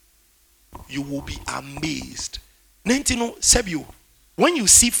 You will be amazed. Nentino Sebio, when you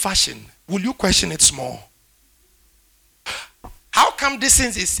see fashion, will you question it small? How come this thing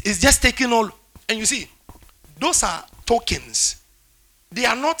is just taking all? And you see, those are tokens. They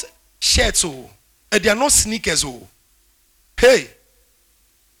are not shirts. They are not sneakers. Hey,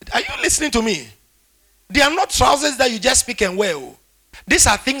 are you listening to me? They are not trousers that you just pick and wear. These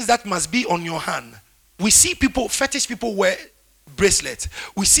are things that must be on your hand. We see people, fetish people wear bracelets.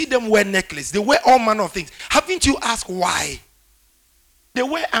 We see them wear necklaces. They wear all manner of things. Haven't you asked why? They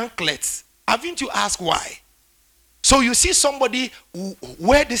wear anklets. Haven't you asked why? So you see somebody who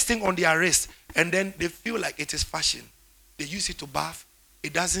wear this thing on their wrist and then they feel like it is fashion. They use it to bath.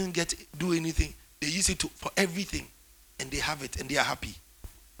 It doesn't do anything. They use it for everything. And they have it and they are happy.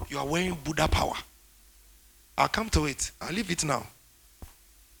 You are wearing Buddha power. I'll come to it. I'll leave it now.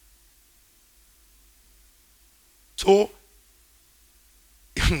 So,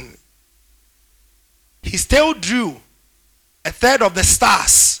 he still drew a third of the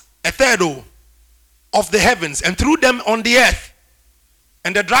stars, of the heavens, and threw them on the earth.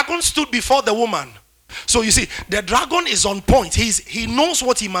 And the dragon stood before the woman. So you see, the dragon is on point. He knows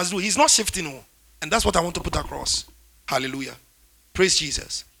what he must do. He's not shifting. And that's what I want to put across. Hallelujah. Praise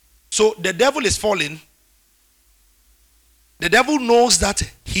Jesus. So the devil is falling. The devil knows that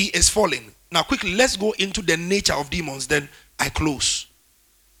he is falling. Now quickly, let's go into the nature of demons. Then I close.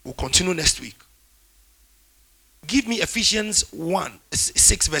 We'll continue next week. Give me Ephesians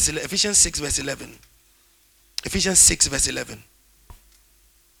 6 verse 11. Ephesians 6 verse 11. Ephesians 6 verse 11.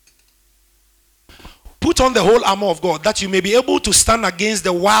 Put on the whole armor of God, that you may be able to stand against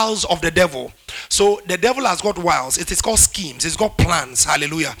the wiles of the devil. So the devil has got wiles. It is called schemes. It's got plans.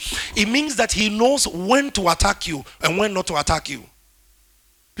 Hallelujah. It means that he knows when to attack you and when not to attack you.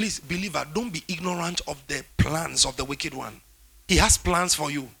 Please, believer, don't be ignorant of the plans of the wicked one. He has plans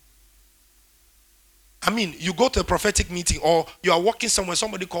for you. I mean, you go to a prophetic meeting or you are walking somewhere,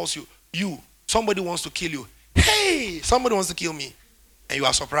 somebody calls you, somebody wants to kill you. Hey, somebody wants to kill me. And you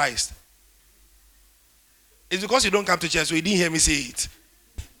are surprised. It's because you don't come to church, so you didn't hear me say it.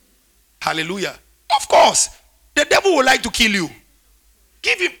 Hallelujah. Of course, the devil would like to kill you.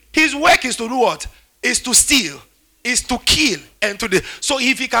 Give him, his work is to do what? Is to steal, is to kill, and to so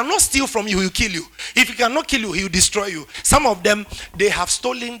if he cannot steal from you, he will kill you. If he cannot kill you, he will destroy you. Some of them, they have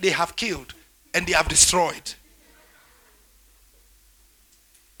stolen, they have killed, and they have destroyed.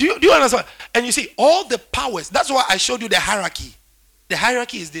 Do you understand? And you see, all the powers, that's why I showed you the hierarchy. The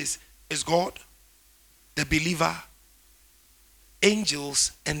hierarchy is this, is God, the believer,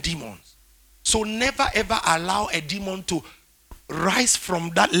 angels, and demons. So never ever allow a demon to rise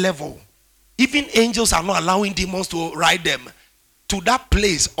from that level. Even angels are not allowing demons to ride them to that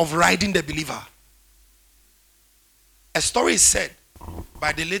place of riding the believer. A story is said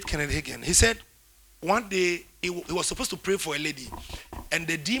by the late Kenneth Hagin. He said one day he was supposed to pray for a lady, and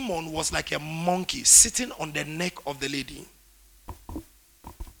the demon was like a monkey sitting on the neck of the lady.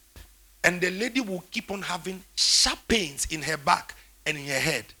 And the lady will keep on having sharp pains in her back and in her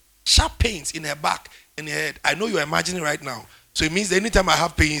head. Sharp pains in her back and her head. I know you're imagining right now. So it means that anytime I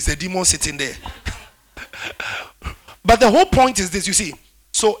have pains, the demon sitting there. But the whole point is this, you see.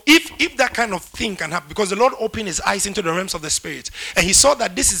 So if that kind of thing can happen, because the Lord opened his eyes into the realms of the spirit, and he saw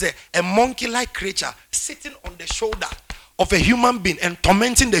that this is a monkey-like creature sitting on the shoulder of a human being and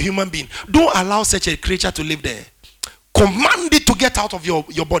tormenting the human being. Don't allow such a creature to live there. Command it to get out of your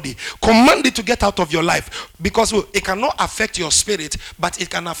body. Command it to get out of your life. Because it cannot affect your spirit, but it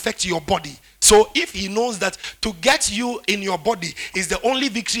can affect your body. So if he knows that to get you in your body is the only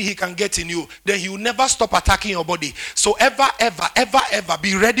victory he can get in you, then he will never stop attacking your body. So ever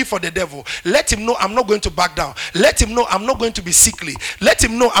be ready for the devil. Let him know I'm not going to back down. Let him know I'm not going to be sickly. Let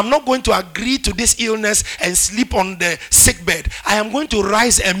him know I'm not going to agree to this illness and sleep on the sick bed. I am going to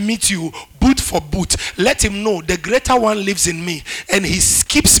rise and meet you boot for boot. Let him know the greater one lives in me, and he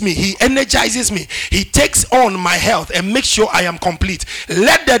keeps me, he energizes me, he takes on my health and makes sure I am complete.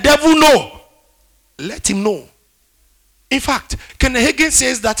 Let the devil know. Let him know. In fact, Kenneth Hagin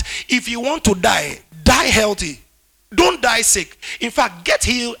says that if you want to die, die healthy. Don't die sick. In fact, get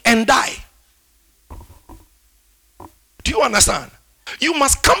healed and die. Do you understand? You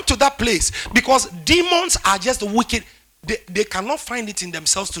must come to that place, because demons are just wicked. They cannot find it in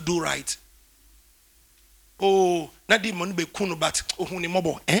themselves to do right. Oh, not demon be kuno, but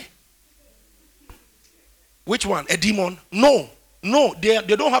which one? A demon? No, they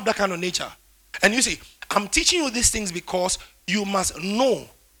don't have that kind of nature. And you see, I'm teaching you these things because you must know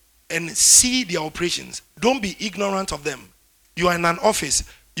and see their operations. Don't be ignorant of them. You are in an office.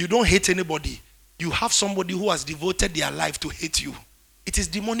 You don't hate anybody. You have somebody who has devoted their life to hate you. It is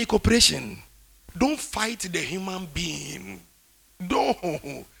demonic operation. Don't fight the human being.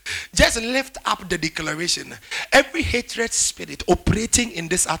 Don't. Just lift up the declaration. Every hatred spirit operating in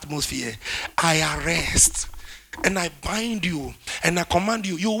this atmosphere, I arrest. And I bind you and I command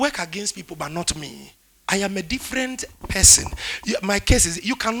you. You work against people, but not me. I am a different person. My case is,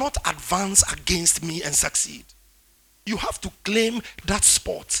 you cannot advance against me and succeed. You have to claim that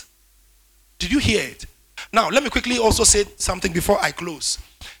spot. Did you hear it? Now, let me quickly also say something before I close.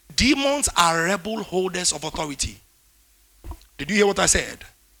 Demons are rebel holders of authority. Did you hear what I said?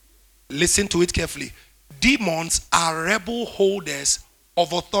 Listen to it carefully. Demons are rebel holders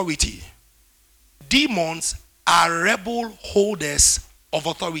of authority. Demons are rebel holders of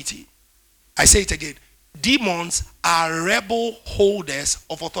authority. I say it again. Demons are rebel holders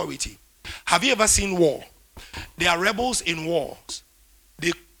of authority. Have you ever seen war? They are rebels in wars.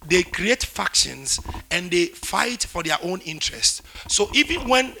 They create factions and they fight for their own interests. So even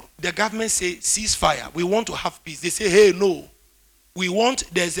when the government say ceasefire, we want to have peace, they say, hey, no.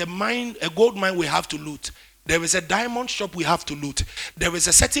 There's a gold mine we have to loot. There is a diamond shop we have to loot. There is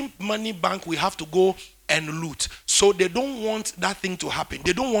a certain money bank we have to go and loot. So they don't want that thing to happen.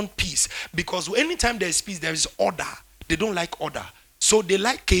 They don't want peace, because anytime there is peace, there is order. They don't like order. So they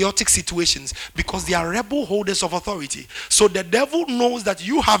like chaotic situations because they are rebel holders of authority. So the devil knows that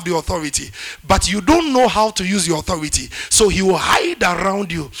you have the authority, but you don't know how to use your authority. So he will hide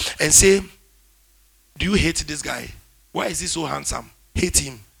around you and say, do you hate this guy? Why is he so handsome? Hate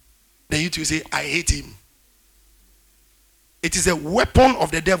him. Then you two say, I hate him. It is a weapon of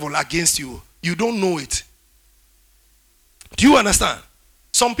the devil against you. You don't know it. Do you understand?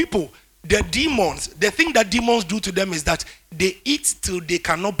 Some people, the demons, the thing that demons do to them is that they eat till they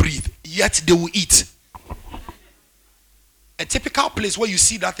cannot breathe, yet they will eat. A typical place where you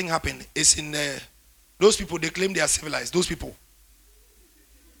see that thing happen is in those people, they claim they are civilized. Those people.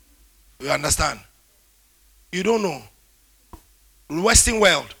 You understand? You don't know. Western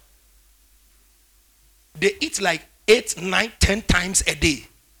world. They eat like 8, 9, 10 times a day.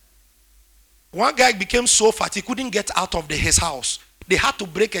 One guy became so fat he couldn't get out of his house. They had to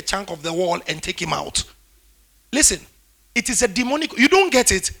break a chunk of the wall and take him out. Listen, it is a demonic. You don't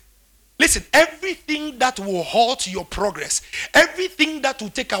get it. Listen, everything that will halt your progress, everything that will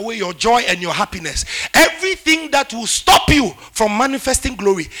take away your joy and your happiness, everything that will stop you from manifesting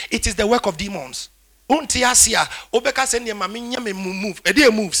glory, it is the work of demons. Move.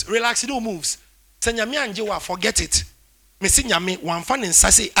 Moves. Relax, it don't moves. Forget it.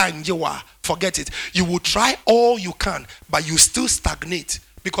 Forget it. You will try all you can, but you still stagnate.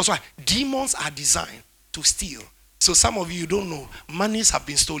 Because why? Demons are designed to steal. So some of you don't know, monies have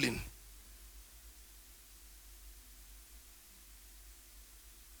been stolen.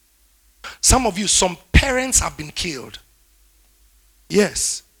 Some of you, some parents have been killed.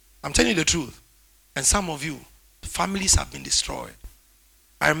 Yes, I'm telling you the truth. And some of you, families have been destroyed.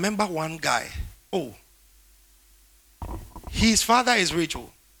 I remember one guy. Oh, his father is Rachel.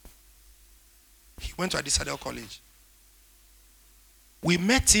 He went to Adisadel College. We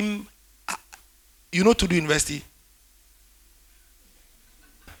met him, to do university.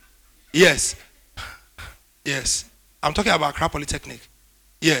 Yes. Yes. I'm talking about Accra Polytechnic.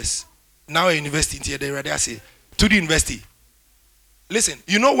 Yes. Now a university in the ready I say. To the university. Listen,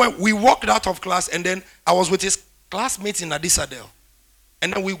 when we walked out of class and then I was with his classmates in Adisadel.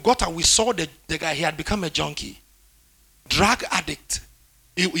 And then we got out, we saw the guy, he had become a junkie. Drug addict.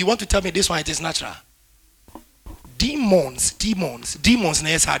 You want to tell me this one, it is natural? Demons.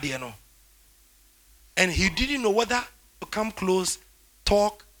 And he didn't know whether to come close,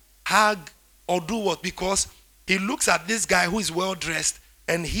 talk, hug, or do what, because he looks at this guy who is well dressed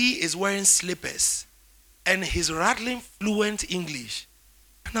and he is wearing slippers and he's rattling fluent English.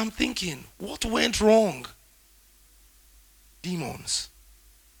 And I'm thinking, what went wrong? Demons.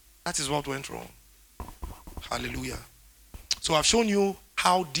 That is what went wrong. Hallelujah. So I've shown you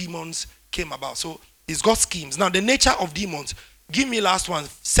how demons came about. So it's got schemes. Now the nature of demons. Give me last one.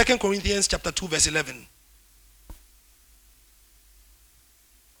 2 Corinthians chapter 2 verse 11.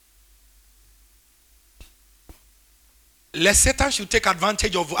 Lest Satan should take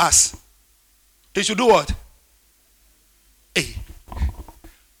advantage of us. He should do what? Hey.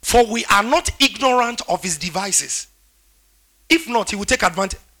 For we are not ignorant of his devices. If not, he will take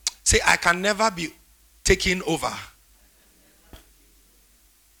advantage. Say, I can never be taken over.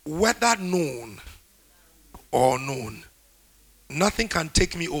 Whether known or known, nothing can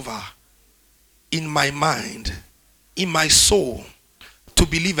take me over in my mind, in my soul, to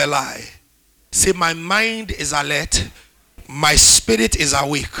believe a lie. Say, my mind is alert, my spirit is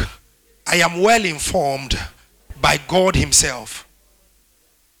awake. I am well informed by God himself.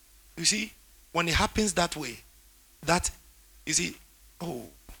 You see, when it happens that way,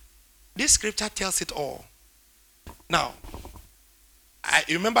 this scripture tells it all. Now,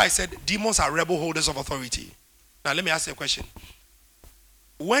 remember I said demons are rebel holders of authority. Now let me ask you a question.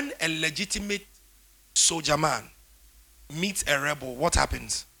 When a legitimate soldier man meets a rebel, what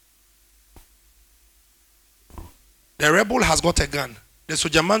happens? The rebel has got a gun. The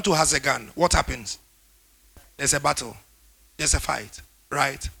soldier man too has a gun. What happens? There's a battle. There's a fight.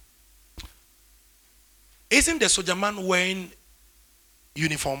 Right? Isn't the soldier man wearing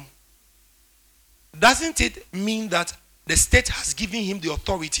uniform? Doesn't it mean that the state has given him the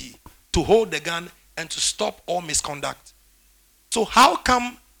authority to hold the gun and to stop all misconduct? So how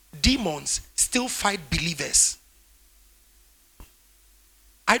come demons still fight believers?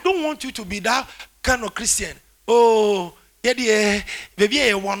 I don't want you to be that kind of Christian. Oh, baby,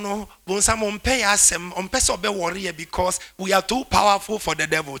 I want to pay us warrior because we are too powerful for the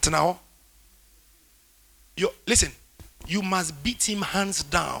devil. Now, listen, you must beat him hands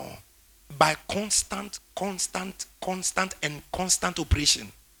down by constant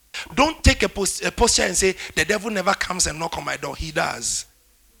operation. Don't take a posture and say, the devil never comes and knock on my door. He does.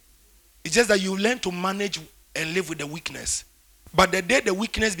 It's just that you learn to manage and live with the weakness. But the day the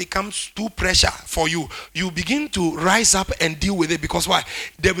weakness becomes too pressure for you, you begin to rise up and deal with it. Because why?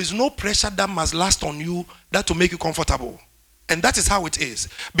 There is no pressure that must last on you that will make you comfortable. And that is how it is.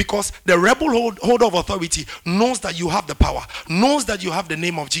 Because the rebel holder of authority knows that you have the power, knows that you have the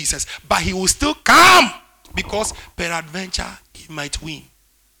name of Jesus, but he will still come because peradventure he might win.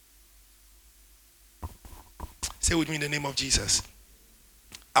 Say with me in the name of Jesus.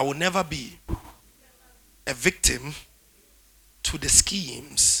 I will never be a victim to the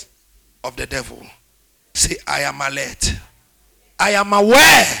schemes of the devil. Say, I am alert. I am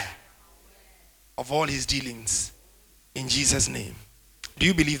aware of all his dealings in Jesus' name. Do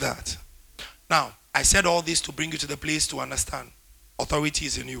you believe that? Now, I said all this to bring you to the place to understand authority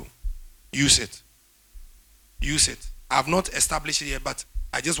is in you. Use it. Use it. I have not established it yet, but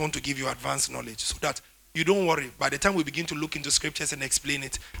I just want to give you advanced knowledge so that you don't worry. By the time we begin to look into scriptures and explain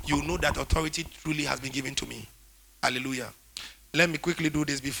it, you know that authority truly has been given to me. Hallelujah. Let me quickly do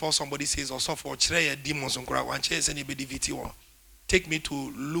this before somebody says, also for demons on take me to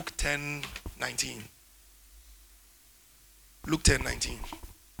Luke 10:19. Luke 10:19.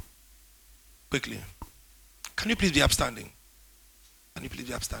 Quickly. Can you please be upstanding? Can you please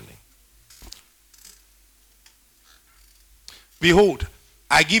be upstanding? Behold,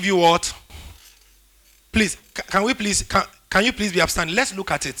 I give you what? Please, can you please be upstanding? Let's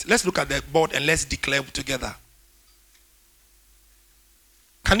look at it. Let's look at the board and let's declare together.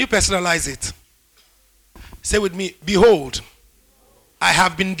 Can you personalize it? Say with me, behold, I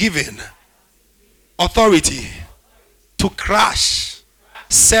have been given authority to crush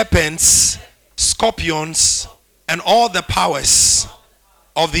serpents, scorpions, and all the powers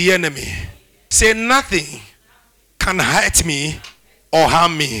of the enemy. Say nothing can hurt me or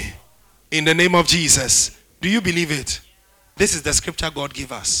harm me in the name of Jesus. Do you believe it? This is the scripture God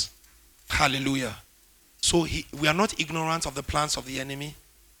gave us. Hallelujah. So we are not ignorant of the plans of the enemy.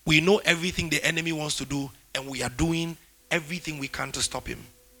 We know everything the enemy wants to do, and we are doing everything we can to stop him.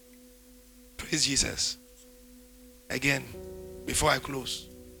 Praise Jesus. Again, before I close,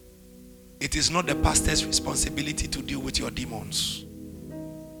 it is not the pastor's responsibility to deal with your demons.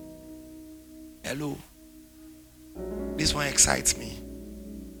 Hello. This one excites me.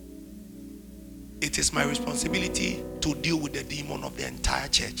 It is my responsibility to deal with the demon of the entire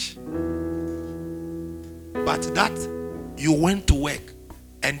church. But that you went to work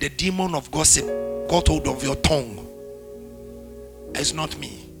and the demon of gossip got hold of your tongue, it's not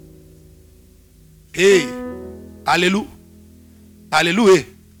me. Hey, hallelujah. Hallelujah.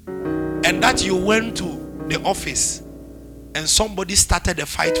 And that you went to the office and somebody started a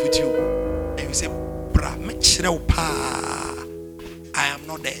fight with you and you say, I am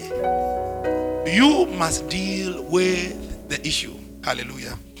not there. You must deal with the issue.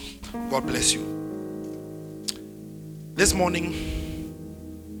 Hallelujah. God bless you. This morning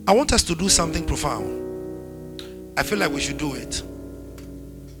I want us to do something profound. I feel like we should do it.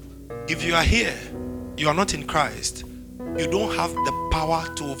 If you are here, you are not in Christ, you don't have the power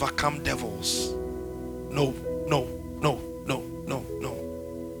to overcome devils. No.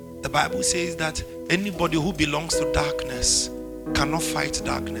 The Bible says that anybody who belongs to darkness cannot fight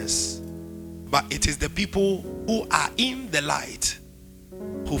darkness. But it is the people who are in the light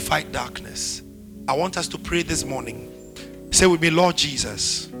who fight darkness. I want us to pray this morning. Say with me, Lord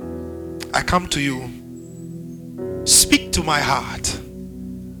Jesus, I come to you. Speak to my heart.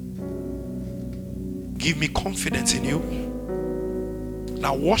 Give me confidence in you.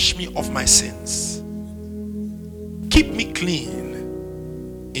 Now wash me of my sins. Keep me clean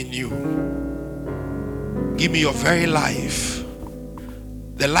in you. Give me your very life.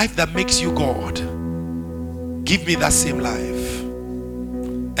 The life that makes you God. Give me that same life.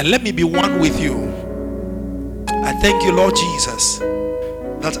 And let me be one with you. I thank you, Lord Jesus,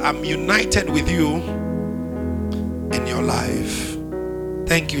 that I'm united with you in your life.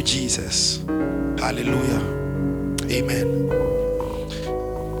 Thank you, Jesus. Hallelujah. Amen.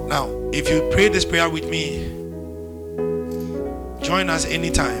 Now, if you pray this prayer with me, join us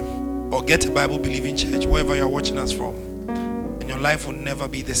anytime or get a Bible believing church wherever you're watching us from, and your life will never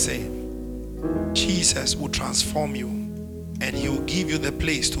be the same. Jesus will transform you and he will give you the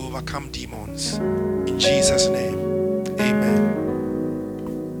place to overcome demons. In Jesus' name, amen.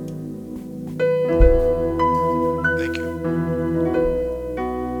 Thank you.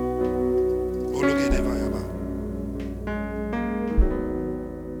 Oh, look at them.